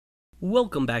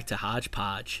Welcome back to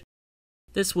Hodgepodge.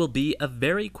 This will be a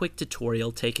very quick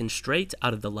tutorial taken straight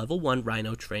out of the Level 1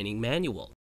 Rhino training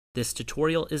manual. This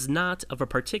tutorial is not of a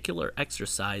particular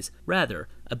exercise, rather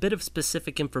a bit of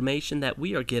specific information that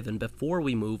we are given before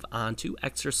we move on to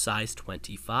exercise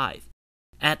 25.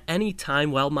 At any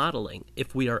time while modeling,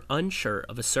 if we are unsure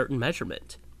of a certain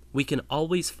measurement, we can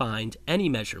always find any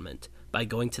measurement by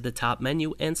going to the top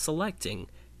menu and selecting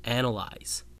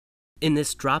Analyze. In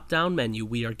this drop-down menu,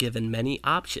 we are given many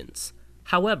options.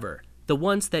 However, the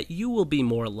ones that you will be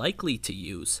more likely to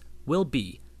use will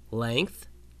be length,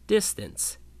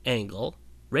 distance, angle,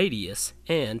 radius,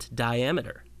 and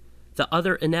diameter. The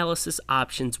other analysis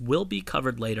options will be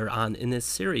covered later on in this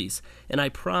series, and I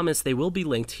promise they will be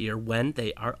linked here when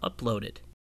they are uploaded.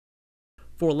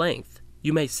 For length,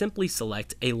 you may simply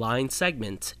select a line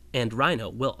segment, and Rhino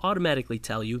will automatically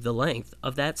tell you the length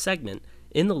of that segment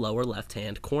in the lower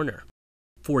left-hand corner.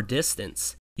 For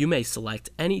distance, you may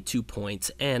select any 2 points,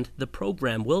 and the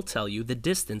program will tell you the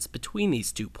distance between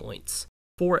these 2 points.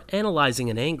 For analyzing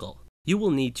an angle, you will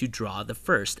need to draw the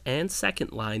first and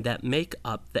second line that make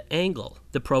up the angle.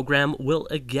 The program will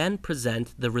again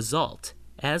present the result,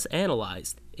 as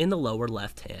analyzed, in the lower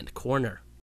left-hand corner.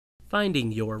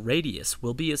 Finding your radius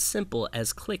will be as simple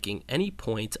as clicking any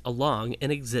point along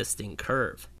an existing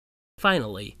curve.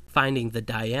 Finally, finding the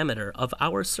diameter of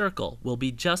our circle will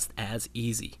be just as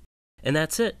easy. And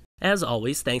that's it. As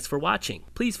always, thanks for watching.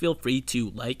 Please feel free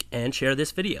to like and share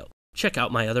this video. Check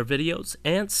out my other videos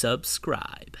and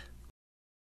subscribe.